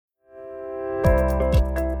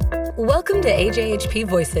Welcome to AJHP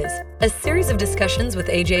Voices, a series of discussions with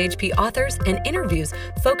AJHP authors and interviews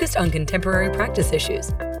focused on contemporary practice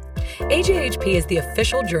issues. AJHP is the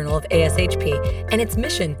official journal of ASHP, and its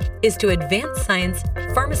mission is to advance science,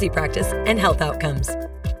 pharmacy practice, and health outcomes.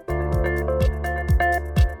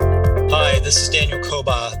 Hi, this is Daniel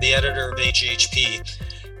Koba, the editor of AJHP.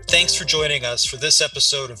 Thanks for joining us for this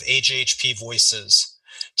episode of AJHP Voices.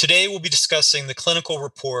 Today, we'll be discussing the clinical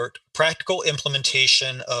report, Practical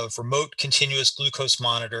Implementation of Remote Continuous Glucose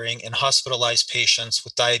Monitoring in Hospitalized Patients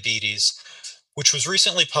with Diabetes, which was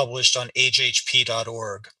recently published on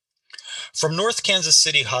ajhp.org. From North Kansas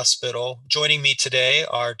City Hospital, joining me today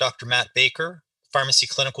are Dr. Matt Baker, Pharmacy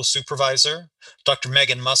Clinical Supervisor, Dr.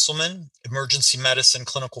 Megan Musselman, Emergency Medicine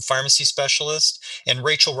Clinical Pharmacy Specialist, and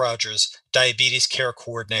Rachel Rogers, Diabetes Care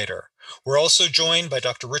Coordinator. We're also joined by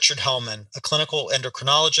Dr. Richard Hellman, a clinical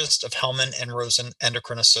endocrinologist of Hellman and Rosen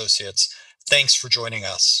Endocrine Associates. Thanks for joining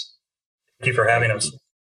us. Thank you for having us.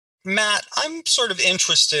 Matt, I'm sort of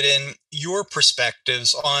interested in your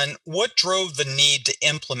perspectives on what drove the need to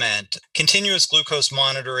implement continuous glucose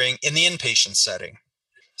monitoring in the inpatient setting.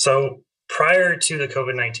 So prior to the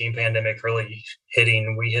COVID-19 pandemic really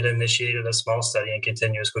hitting, we had initiated a small study in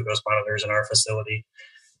continuous glucose monitors in our facility.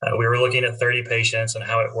 We were looking at 30 patients and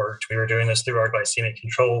how it worked. We were doing this through our glycemic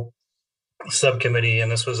control subcommittee,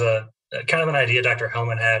 and this was a kind of an idea Dr.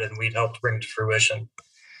 Hellman had, and we'd helped bring to fruition.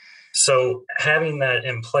 So having that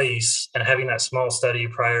in place and having that small study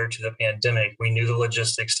prior to the pandemic, we knew the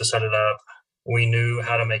logistics to set it up. We knew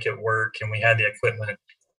how to make it work, and we had the equipment.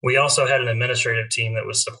 We also had an administrative team that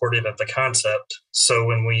was supportive of the concept. So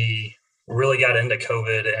when we really got into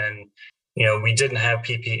COVID and we didn't have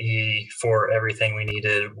PPE for everything we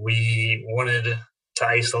needed, we wanted to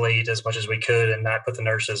isolate as much as we could and not put the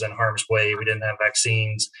nurses in harm's way. We didn't have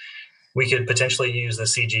vaccines. We could potentially use the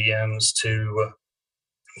CGMs to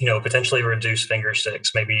potentially reduce finger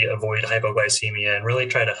sticks, maybe avoid hypoglycemia, and really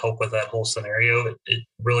try to help with that whole scenario. It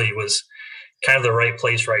really was kind of the right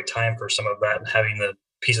place, right time for some of that, and having the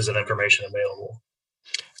pieces of information available.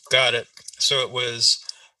 Got it. So it was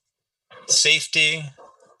safety,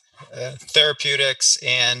 therapeutics,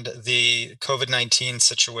 and the COVID-19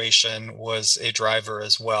 situation was a driver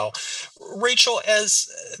as well. Rachel, as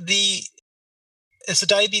a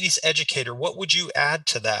diabetes educator, what would you add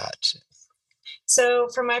to that? So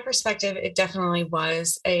from my perspective, it definitely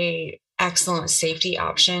was a excellent safety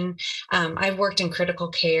option. I've worked in critical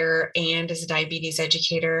care and as a diabetes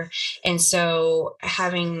educator. And so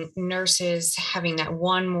having nurses having that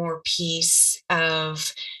one more piece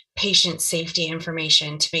of patient safety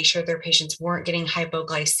information to make sure their patients weren't getting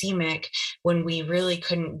hypoglycemic when we really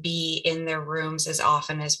couldn't be in their rooms as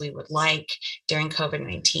often as we would like during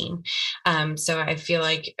COVID-19. So I feel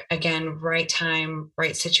like, again, right time,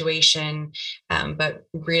 right situation, but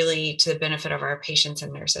really to the benefit of our patients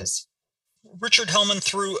and nurses. Richard Hellman,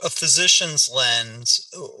 through a physician's lens,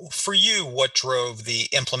 for you, what drove the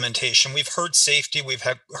implementation? We've heard safety, we've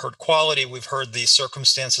heard quality, we've heard the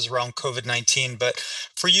circumstances around COVID-19, but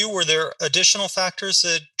for you, were there additional factors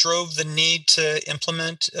that drove the need to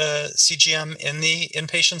implement CGM in the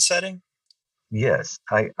inpatient setting? Yes,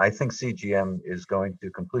 I think CGM is going to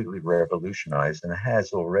completely revolutionize, and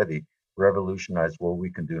has already revolutionized what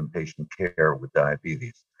we can do in patient care with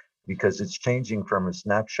diabetes, because it's changing from a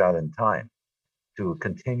snapshot in time to a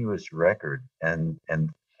continuous record and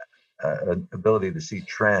ability to see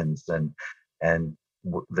trends and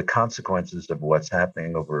the consequences of what's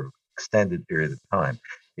happening over an extended period of time.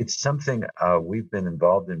 It's something we've been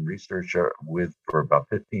involved in research with for about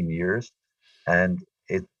 15 years, and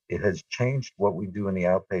it has changed what we do in the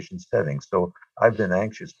outpatient setting. So I've been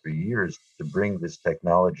anxious for years to bring this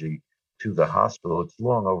technology to the hospital. It's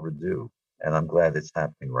long overdue, and I'm glad it's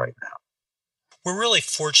happening right now. We're really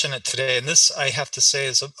fortunate today, and this, I have to say,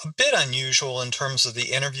 is a bit unusual in terms of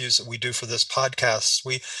the interviews that we do for this podcast.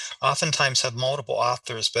 We oftentimes have multiple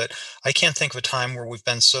authors, but I can't think of a time where we've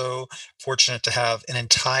been so fortunate to have an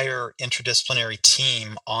entire interdisciplinary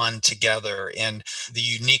team on together and the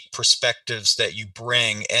unique perspectives that you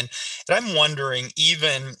bring. And I'm wondering,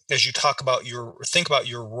 even as you think about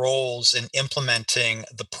your roles in implementing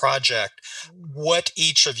the project, what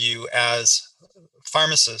each of you as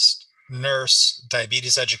pharmacists, nurse,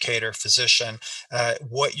 diabetes educator, physician,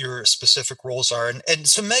 what your specific roles are. And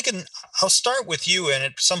so, Megan, I'll start with you, and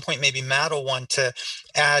at some point, maybe Matt will want to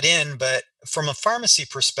add in, but from a pharmacy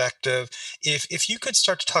perspective, if you could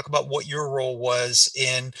start to talk about what your role was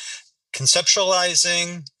in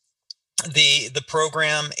conceptualizing the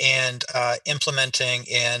program and implementing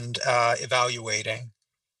and evaluating.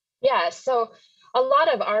 Yeah, so a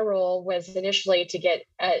lot of our role was initially to get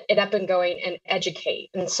it up and going and educate.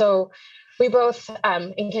 And so we both,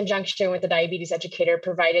 in conjunction with the diabetes educator,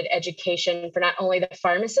 provided education for not only the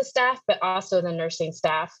pharmacist staff, but also the nursing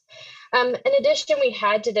staff. In addition, we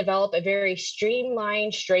had to develop a very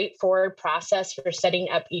streamlined, straightforward process for setting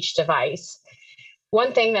up each device.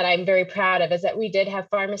 One thing that I'm very proud of is that we did have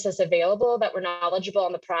pharmacists available that were knowledgeable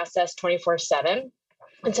on the process 24/7.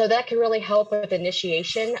 And so that could really help with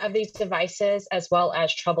initiation of these devices as well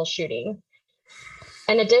as troubleshooting.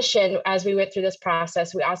 In addition, as we went through this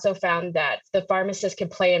process, we also found that the pharmacist can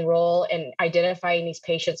play a role in identifying these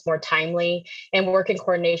patients more timely and work in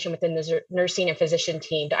coordination within the nursing and physician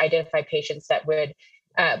team to identify patients that would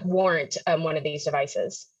warrant one of these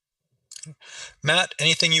devices. Matt,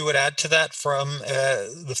 anything you would add to that from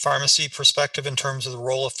the pharmacy perspective in terms of the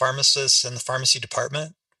role of pharmacists in the pharmacy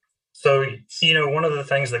department? So, one of the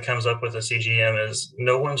things that comes up with a CGM is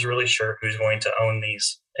no one's really sure who's going to own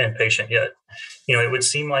these inpatient yet. It would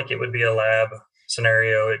seem like it would be a lab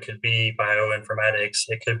scenario. It could be bioinformatics.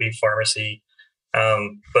 It could be pharmacy.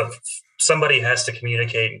 But somebody has to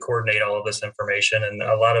communicate and coordinate all of this information. And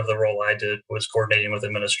a lot of the role I did was coordinating with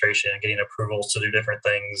administration and getting approvals to do different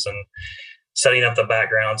things and setting up the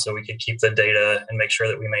background so we could keep the data and make sure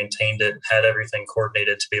that we maintained it, had everything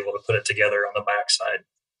coordinated to be able to put it together on the backside.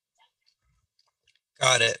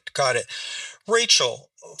 Got it. Rachel,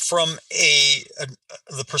 from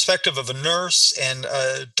the perspective of a nurse and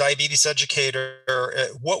a diabetes educator,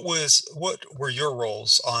 what were your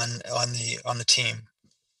roles on the team?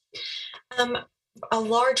 A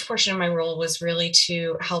large portion of my role was really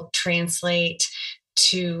to help translate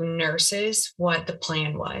to nurses what the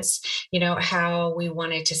plan was, how we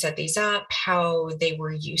wanted to set these up, how they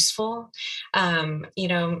were useful.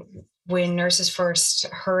 When nurses first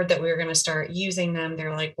heard that we were going to start using them,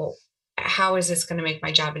 they're like, well, how is this going to make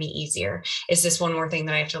my job any easier? Is this one more thing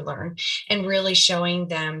that I have to learn? And really showing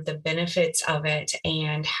them the benefits of it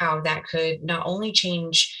and how that could not only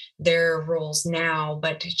change their roles now,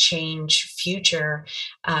 but to change future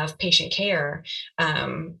of patient care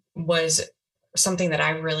was something that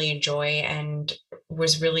I really enjoy and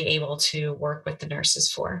was really able to work with the nurses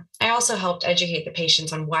for. I also helped educate the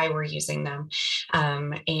patients on why we're using them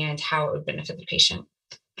and how it would benefit the patient.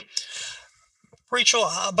 Rachel,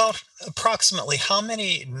 about approximately how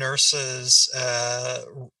many nurses'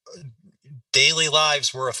 daily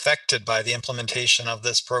lives were affected by the implementation of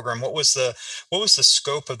this program? What was the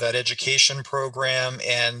scope of that education program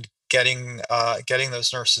and getting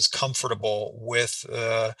those nurses comfortable with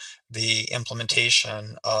the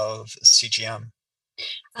implementation of CGM?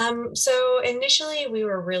 So initially, we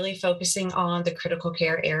were really focusing on the critical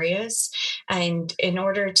care areas, and in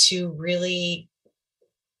order to really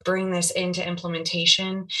bring this into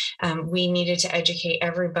implementation, we needed to educate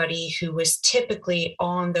everybody who was typically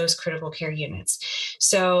on those critical care units.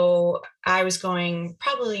 So I was going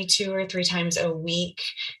probably 2 or 3 times a week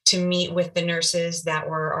to meet with the nurses that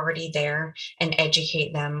were already there and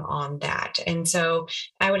educate them on that. And so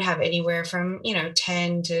I would have anywhere from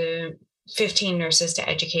 10 to 15 nurses to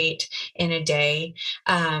educate in a day.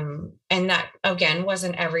 And that, again,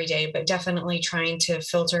 wasn't every day, but definitely trying to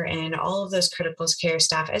filter in all of those critical care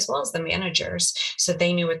staff as well as the managers so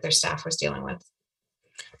they knew what their staff was dealing with.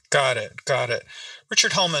 Got it.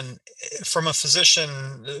 Richard Hellman, from a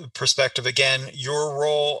physician perspective, again, your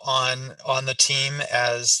role on the team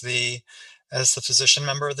as the physician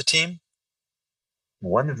member of the team?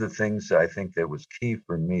 One of the things I think that was key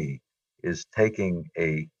for me is taking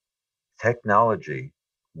a technology,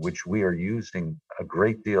 which we are using a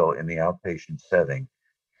great deal in the outpatient setting,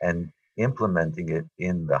 and implementing it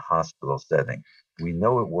in the hospital setting. We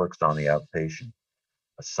know it works on the outpatient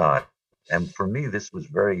side. And for me, this was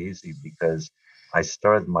very easy because I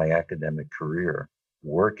started my academic career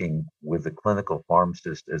working with a clinical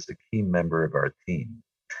pharmacist as a key member of our team.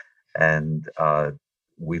 And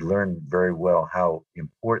we learned very well how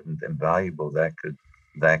important and valuable that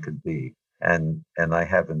could be. And I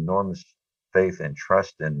have enormous faith and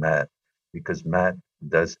trust in Matt because Matt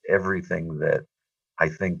does everything that I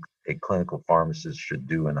think a clinical pharmacist should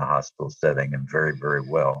do in a hospital setting and very, very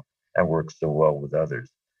well, and works so well with others.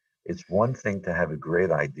 It's one thing to have a great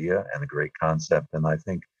idea and a great concept, and I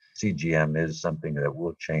think CGM is something that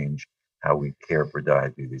will change how we care for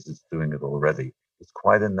diabetes. It's doing it already. It's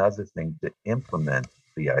quite another thing to implement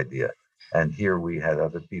the idea. And here we had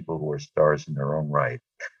other people who are stars in their own right.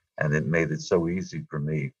 And it made it so easy for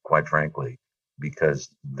me, quite frankly, because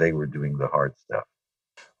they were doing the hard stuff.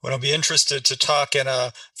 Well, I'll be interested to talk in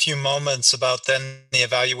a few moments about then the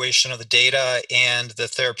evaluation of the data and the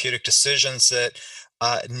therapeutic decisions that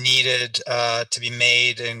needed to be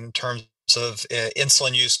made in terms of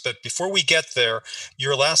insulin use. But before we get there,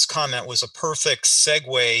 your last comment was a perfect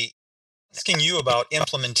segue, asking you about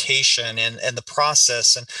implementation and the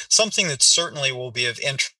process, and something that certainly will be of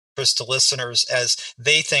interest to listeners as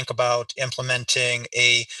they think about implementing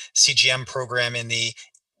a CGM program in the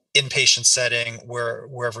inpatient setting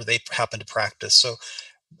wherever they happen to practice. So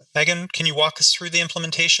Megan, can you walk us through the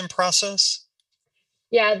implementation process?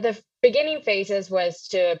 Yeah, the beginning phases was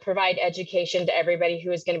to provide education to everybody who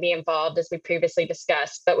was going to be involved, as we previously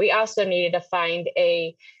discussed. But we also needed to find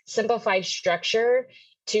a simplified structure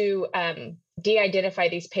to de-identify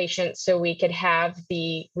these patients so we could have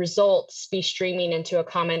the results be streaming into a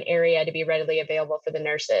common area to be readily available for the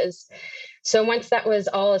nurses. So once that was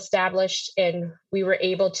all established and we were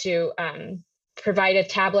able to provide a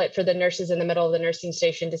tablet for the nurses in the middle of the nursing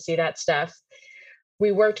station to see that stuff,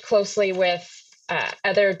 we worked closely with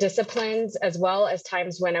other disciplines as well as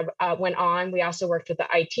times went on. We also worked with the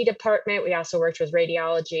IT department. We also worked with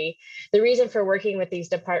radiology. The reason for working with these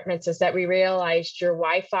departments is that we realized your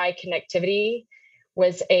Wi-Fi connectivity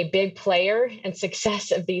was a big player in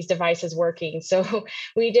success of these devices working. So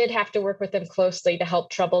we did have to work with them closely to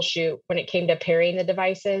help troubleshoot when it came to pairing the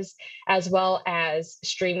devices, as well as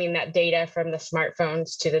streaming that data from the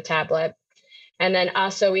smartphones to the tablet. And then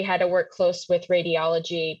also we had to work close with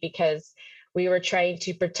radiology because we were trying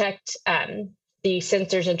to protect the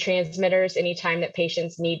sensors and transmitters anytime that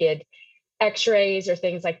patients needed x-rays or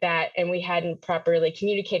things like that, and we hadn't properly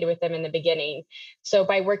communicated with them in the beginning. So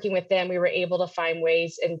by working with them, we were able to find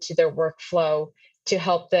ways into their workflow to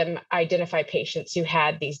help them identify patients who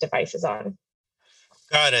had these devices on.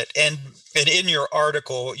 Got it. And in your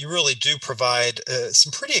article, you really do provide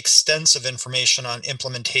some pretty extensive information on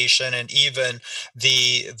implementation and even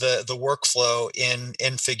the workflow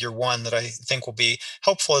in Figure 1 that I think will be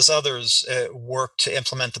helpful as others work to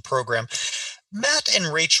implement the program. Matt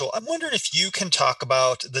and Rachel, I'm wondering if you can talk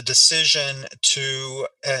about the decision to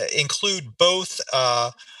include both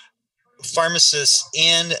pharmacists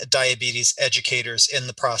and diabetes educators in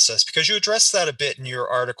the process, because you addressed that a bit in your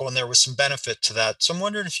article and there was some benefit to that. So I'm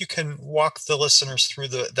wondering if you can walk the listeners through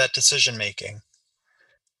that decision making.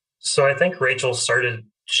 So I think Rachel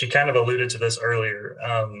she kind of alluded to this earlier.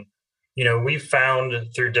 We found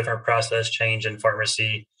through different process change in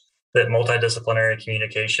pharmacy that multidisciplinary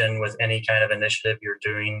communication with any kind of initiative you're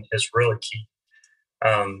doing is really key.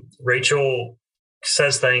 Rachel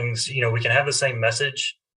says things, we can have the same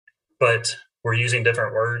message, but we're using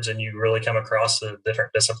different words and you really come across the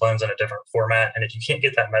different disciplines in a different format. And if you can't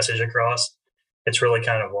get that message across, it's really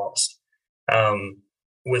kind of lost.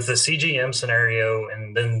 With the CGM scenario,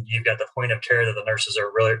 and then you've got the point of care that the nurses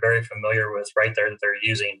are really very familiar with right there that they're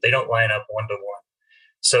using, they don't line up one-to-one.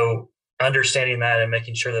 So understanding that and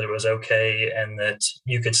making sure that it was okay and that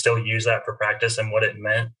you could still use that for practice and what it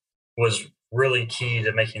meant was really key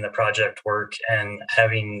to making the project work, and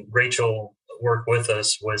having Rachel work with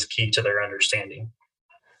us was key to their understanding.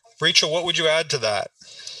 Rachel, what would you add to that?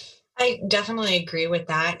 I definitely agree with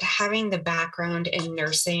that. Having the background in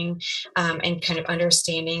nursing and kind of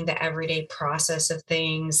understanding the everyday process of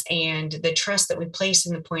things and the trust that we place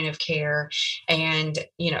in the point of care. And,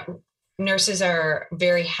 nurses are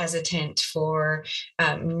very hesitant for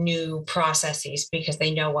new processes because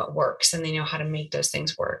they know what works and they know how to make those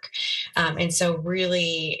things work. And so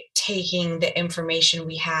really taking the information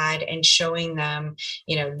we had and showing them,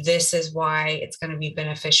 this is why it's going to be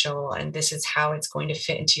beneficial and this is how it's going to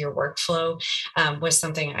fit into your workflow was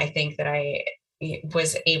something I think that I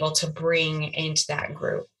was able to bring into that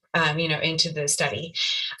group, into the study.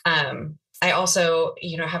 I also,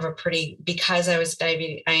 have because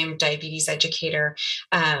I am a diabetes educator.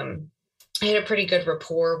 I had a pretty good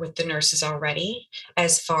rapport with the nurses already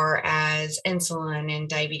as far as insulin and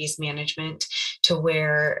diabetes management, to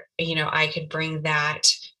where, I could bring that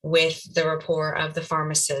with the rapport of the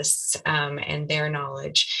pharmacists and their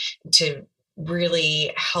knowledge to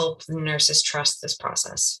really help the nurses trust this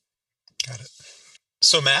process. Got it.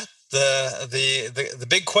 So Matt, the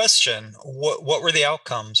big question, what were the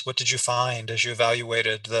outcomes? What did you find as you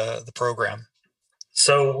evaluated the program?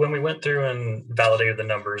 So when we went through and validated the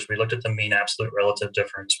numbers, we looked at the mean absolute relative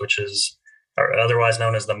difference, which is otherwise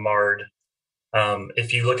known as the MARD.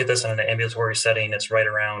 If you look at this in an ambulatory setting, it's right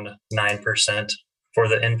around 9%. For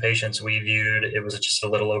the inpatients we viewed, it was just a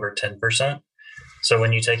little over 10%. So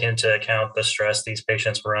when you take into account the stress these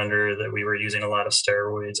patients were under, that we were using a lot of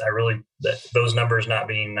steroids, those numbers not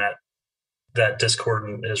being that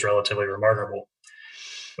discordant is relatively remarkable.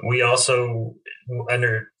 We also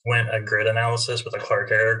underwent a grid analysis with a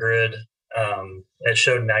Clark-Error grid. It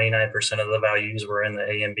showed 99% of the values were in the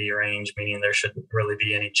A and B range, meaning there shouldn't really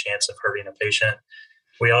be any chance of hurting a patient.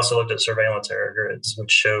 We also looked at surveillance error grids,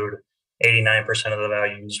 which showed 89% of the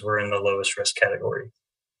values were in the lowest risk category.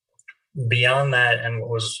 Beyond that, and what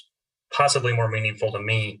was possibly more meaningful to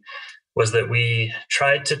me, was that we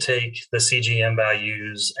tried to take the CGM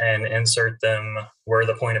values and insert them where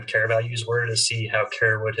the point of care values were to see how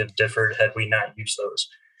care would have differed had we not used those.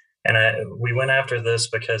 And we went after this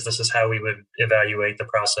because this is how we would evaluate the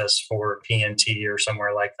process for PNT or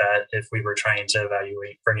somewhere like that if we were trying to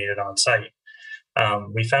evaluate bringing it on site.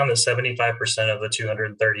 We found that 75% of the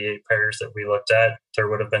 238 pairs that we looked at, there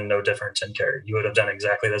would have been no difference in care. You would have done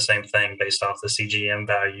exactly the same thing based off the CGM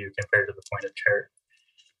value compared to the point of care.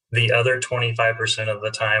 The other 25% of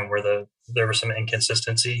the time where there was some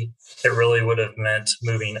inconsistency, it really would have meant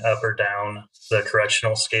moving up or down the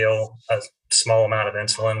correctional scale a small amount of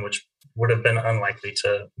insulin, which would have been unlikely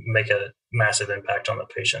to make a massive impact on the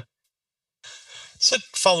patient. So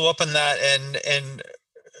follow up on that, and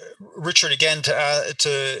Richard, again,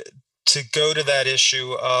 to go to that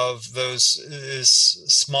issue of those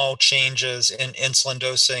small changes in insulin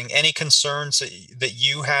dosing, any concerns that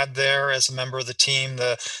you had there as a member of the team,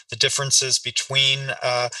 the differences between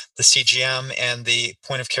the CGM and the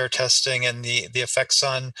point of care testing and the effects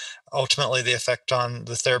on, ultimately the effect on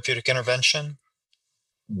the therapeutic intervention?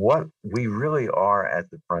 What we really are at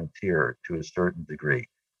the frontier to a certain degree.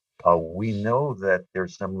 We know that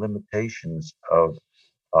there's some limitations of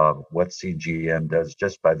what CGM does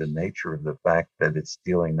just by the nature of the fact that it's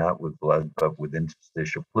dealing not with blood, but with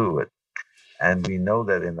interstitial fluid. And we know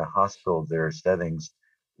that in the hospital, there are settings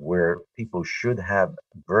where people should have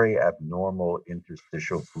very abnormal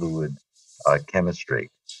interstitial fluid chemistry,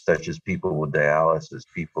 such as people with dialysis,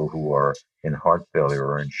 people who are in heart failure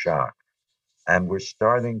or in shock. And we're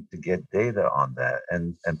starting to get data on that.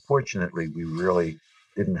 And fortunately, we really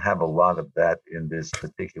didn't have a lot of that in this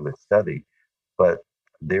particular study. But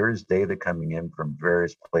there is data coming in from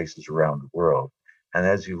various places around the world. And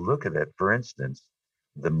as you look at it, for instance,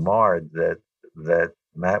 the MARD that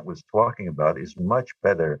Matt was talking about is much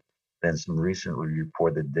better than some recently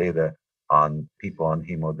reported data on people on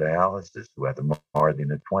hemodialysis who had the MARD in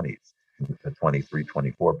the 20s, 23,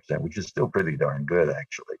 24%, which is still pretty darn good,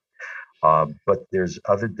 actually. But there's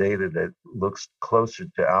other data that looks closer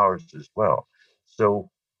to ours as well.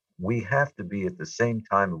 So we have to be, at the same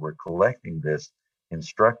time that we're collecting this,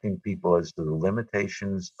 instructing people as to the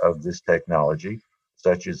limitations of this technology,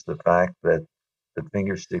 such as the fact that the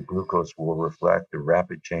fingerstick glucose will reflect a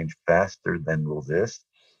rapid change faster than will this.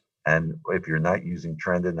 And if you're not using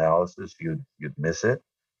trend analysis, you'd miss it.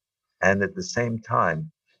 And at the same time,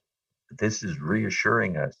 this is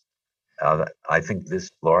reassuring us, I think this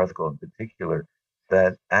article in particular,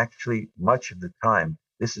 that actually much of the time,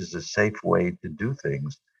 this is a safe way to do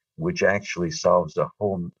things, which actually solves a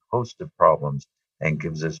whole host of problems and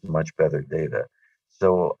gives us much better data.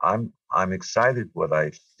 So I'm excited what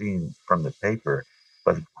I've seen from the paper,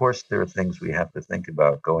 but of course there are things we have to think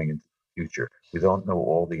about going into the future. We don't know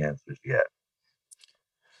all the answers yet.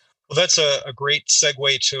 Well, that's a great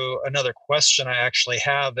segue to another question I actually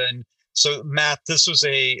have. And so, Matt, this was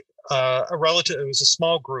it was a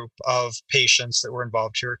small group of patients that were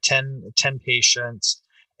involved here, 10 patients.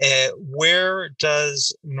 Where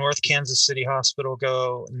does North Kansas City Hospital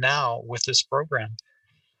go now with this program?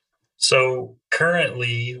 So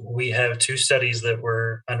currently, we have two studies that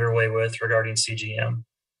we're underway with regarding CGM.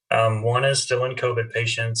 One is still in COVID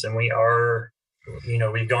patients, and we've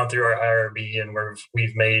gone through our IRB and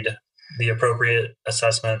we've made the appropriate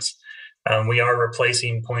assessments. We are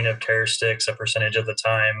replacing point of care sticks a percentage of the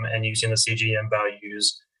time and using the CGM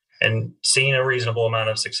values and seeing a reasonable amount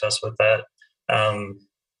of success with that.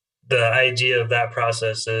 The idea of that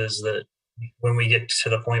process is that when we get to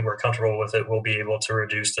the point we're comfortable with it, we'll be able to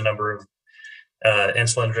reduce the number of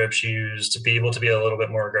insulin drips used, to be able to be a little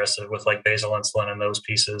bit more aggressive with like basal insulin and those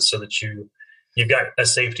pieces, so that you've got a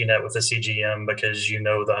safety net with the CGM, because you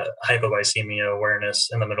know the hypoglycemia awareness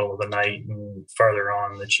in the middle of the night and farther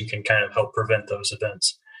on that you can kind of help prevent those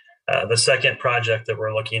events. The second project that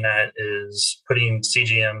we're looking at is putting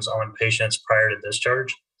CGMs on patients prior to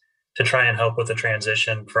discharge to try and help with the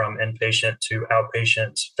transition from inpatient to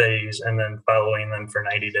outpatient phase, and then following them for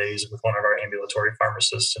 90 days with one of our ambulatory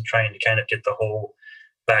pharmacists and trying to kind of get the whole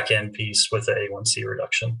back end piece with the A1C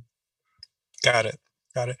reduction. Got it.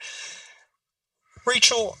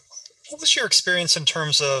 Rachel, what was your experience in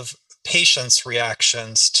terms of patients'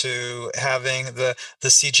 reactions to having the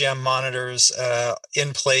CGM monitors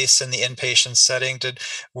in place in the inpatient setting? Did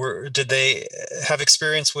they have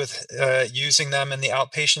experience with using them in the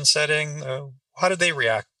outpatient setting? How did they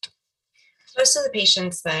react? Most of the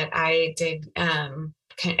patients that I did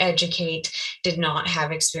educate did not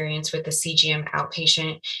have experience with the CGM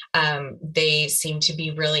outpatient. They seem to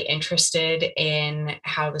be really interested in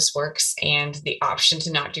how this works and the option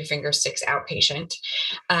to not do finger sticks outpatient.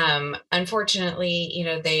 Unfortunately,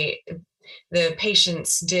 the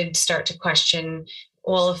patients did start to question,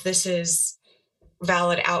 well, if this is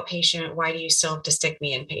valid outpatient, why do you still have to stick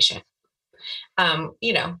me inpatient?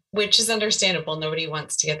 Which is understandable. Nobody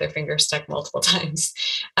wants to get their finger stuck multiple times.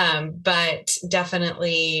 But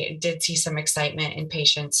definitely did see some excitement in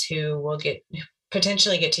patients who will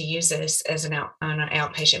potentially get to use this as on an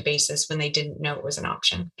outpatient basis when they didn't know it was an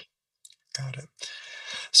option. Got it.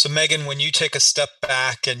 So Megan, when you take a step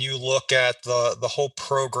back and you look at the whole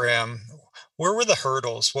program, where were the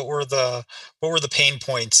hurdles? What were the pain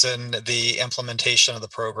points in the implementation of the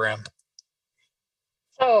program?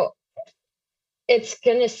 So it's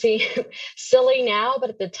going to seem silly now, but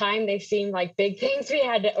at the time they seemed like big things we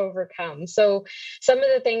had to overcome. So some of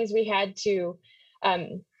the things we had to,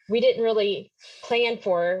 we didn't really plan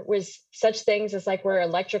for was such things as like where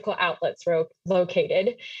electrical outlets were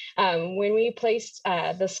located. When we placed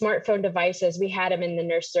the smartphone devices, we had them in the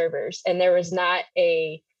nurse servers, and there was not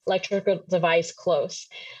a electrical device close.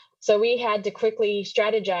 So we had to quickly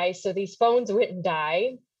strategize so these phones wouldn't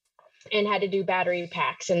die, and had to do battery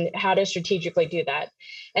packs and how to strategically do that.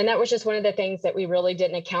 And that was just one of the things that we really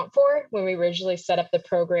didn't account for when we originally set up the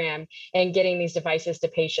program and getting these devices to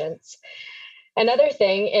patients. Another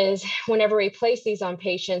thing is whenever we place these on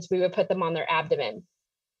patients, we would put them on their abdomen.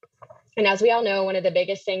 And as we all know, one of the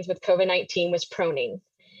biggest things with COVID-19 was proning.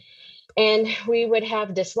 And we would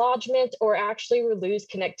have dislodgement or actually would lose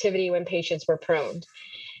connectivity when patients were proned.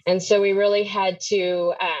 And so we really had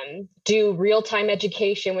to do real-time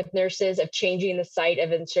education with nurses of changing the site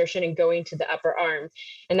of insertion and going to the upper arm.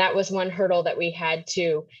 And that was one hurdle that we had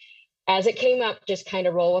to, as it came up, just kind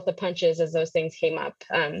of roll with the punches as those things came up.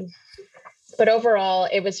 But overall,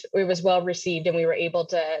 it was well received, and we were able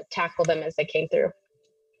to tackle them as they came through.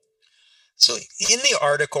 So in the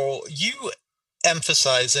article, you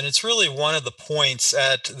emphasize, and it's really one of the points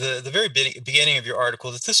at the very beginning of your article,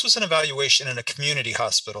 that this was an evaluation in a community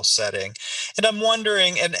hospital setting. And I'm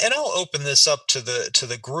wondering, and I'll open this up to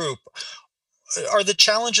the group, are the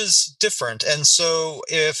challenges different? And so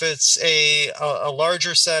if it's a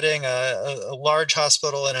larger setting, a large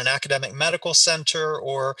hospital in an academic medical center,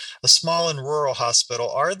 or a small and rural hospital,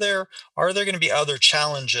 are there going to be other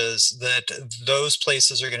challenges that those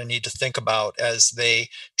places are going to need to think about as they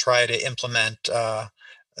try to implement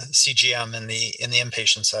CGM in the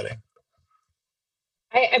inpatient setting?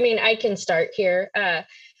 I mean, I can start here.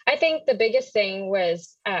 I think the biggest thing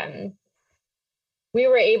was we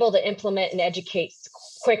were able to implement and educate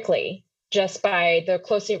quickly just by the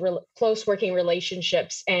close working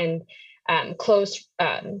relationships and close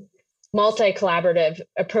multi-collaborative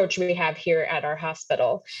approach we have here at our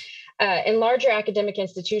hospital. In larger academic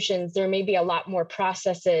institutions, there may be a lot more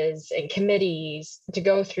processes and committees to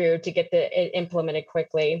go through to get it implemented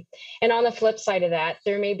quickly. And on the flip side of that,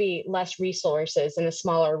 there may be less resources in a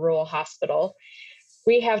smaller rural hospital.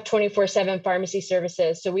 We have 24/7 pharmacy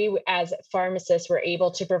services. So we, as pharmacists, were able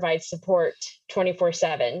to provide support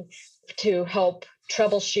 24/7 to help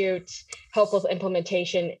troubleshoot, help with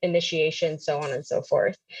implementation, initiation, so on and so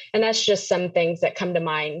forth. And that's just some things that come to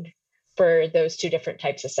mind for those two different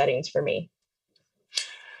types of settings for me.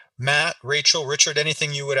 Matt, Rachel, Richard,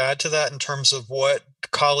 anything you would add to that in terms of what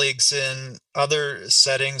colleagues in other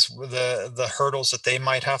settings, the hurdles that they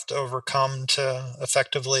might have to overcome to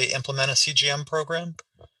effectively implement a CGM program?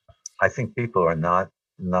 I think people are not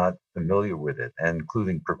familiar with it, and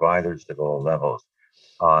including providers at all levels.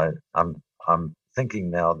 I'm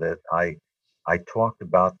thinking now that I talked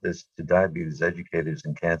about this to diabetes educators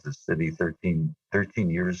in Kansas City 13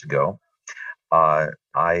 years ago.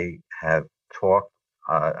 I have talked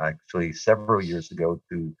actually several years ago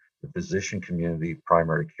to the physician community,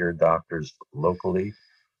 primary care doctors locally,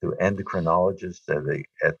 to endocrinologists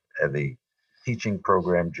at a teaching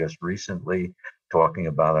program just recently, talking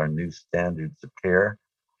about our new standards of care.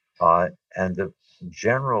 And the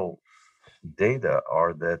general data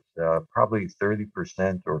are that probably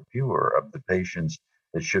 30% or fewer of the patients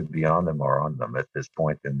that should be on them are on them at this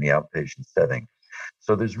point in the outpatient setting.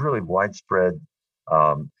 So there's really widespread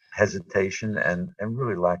hesitation and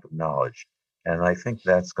really lack of knowledge. And I think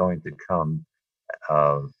that's going to come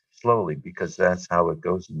slowly, because that's how it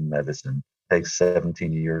goes in medicine. It takes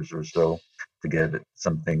 17 years or so to get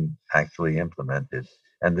something actually implemented.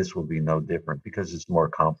 And this will be no different because it's more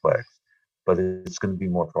complex, but it's going to be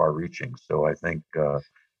more far reaching. So I think,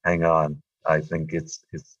 hang on, I think it's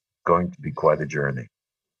going to be quite a journey.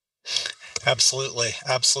 Absolutely.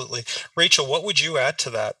 Absolutely. Rachel, what would you add to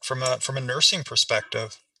that from a nursing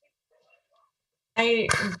perspective? I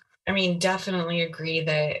mean, definitely agree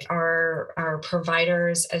that our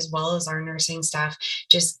providers as well as our nursing staff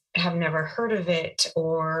just have never heard of it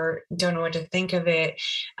or don't know what to think of it,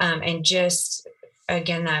 and just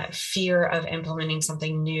again that fear of implementing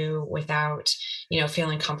something new without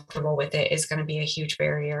feeling comfortable with it is going to be a huge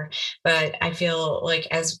barrier. But I feel like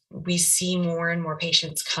as we see more and more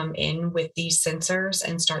patients come in with these sensors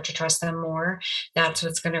and start to trust them more, that's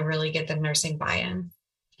what's going to really get the nursing buy-in.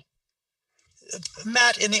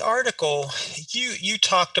 Matt, in the article, you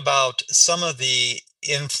talked about some of the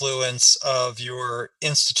influence of your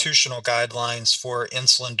institutional guidelines for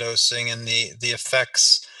insulin dosing and the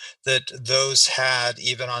effects that those had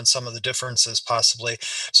even on some of the differences possibly.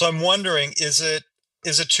 So I'm wondering, is it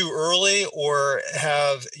too early, or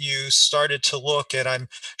have you started to look, and I'm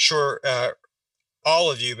sure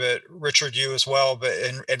all of you, but Richard, you as well, but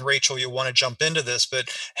and Rachel, you want to jump into this,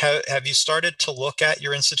 but have you started to look at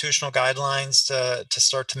your institutional guidelines to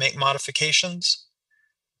start to make modifications?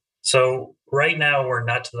 So right now we're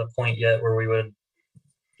not to the point yet where we would,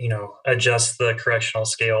 adjust the correctional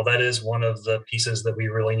scale. That is one of the pieces that we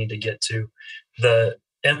really need to get to. The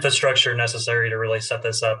infrastructure necessary to really set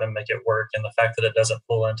this up and make it work, and the fact that it doesn't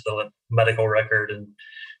pull into the medical record, and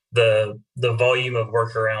the volume of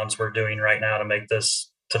workarounds we're doing right now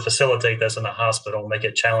to facilitate this in the hospital, make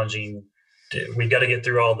it challenging. We've got to get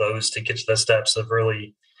through all those to get to the steps of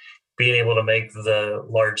really being able to make the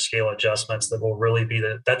large scale adjustments that will really be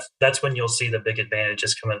that's when you'll see the big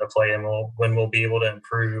advantages come into play, and when we'll be able to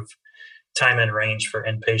improve time and range for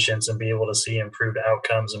inpatients and be able to see improved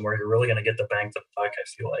outcomes, and where you're really going to get the bang for the buck, I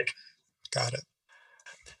feel like. Got it.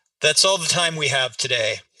 That's all the time we have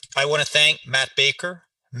today. I want to thank Matt Baker,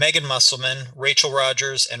 Megan Musselman, Rachel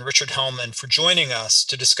Rogers, and Richard Hellman for joining us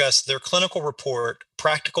to discuss their clinical report,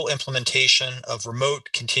 Practical Implementation of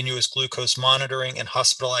Remote Continuous Glucose Monitoring in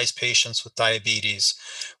Hospitalized Patients with Diabetes,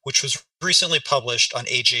 which was recently published on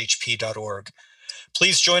ajhp.org.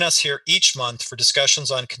 Please join us here each month for discussions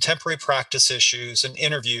on contemporary practice issues and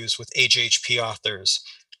interviews with AJHP authors.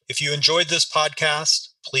 If you enjoyed this podcast,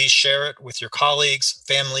 please share it with your colleagues,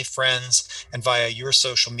 family, friends, and via your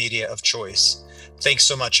social media of choice. Thanks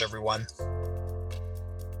so much, everyone.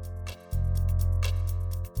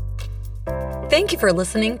 Thank you for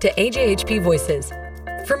listening to AJHP Voices.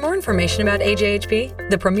 For more information about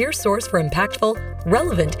AJHP, the premier source for impactful,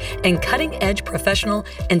 relevant, and cutting-edge professional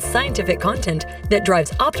and scientific content that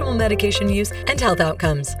drives optimal medication use and health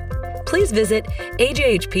outcomes, please visit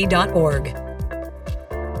ajhp.org.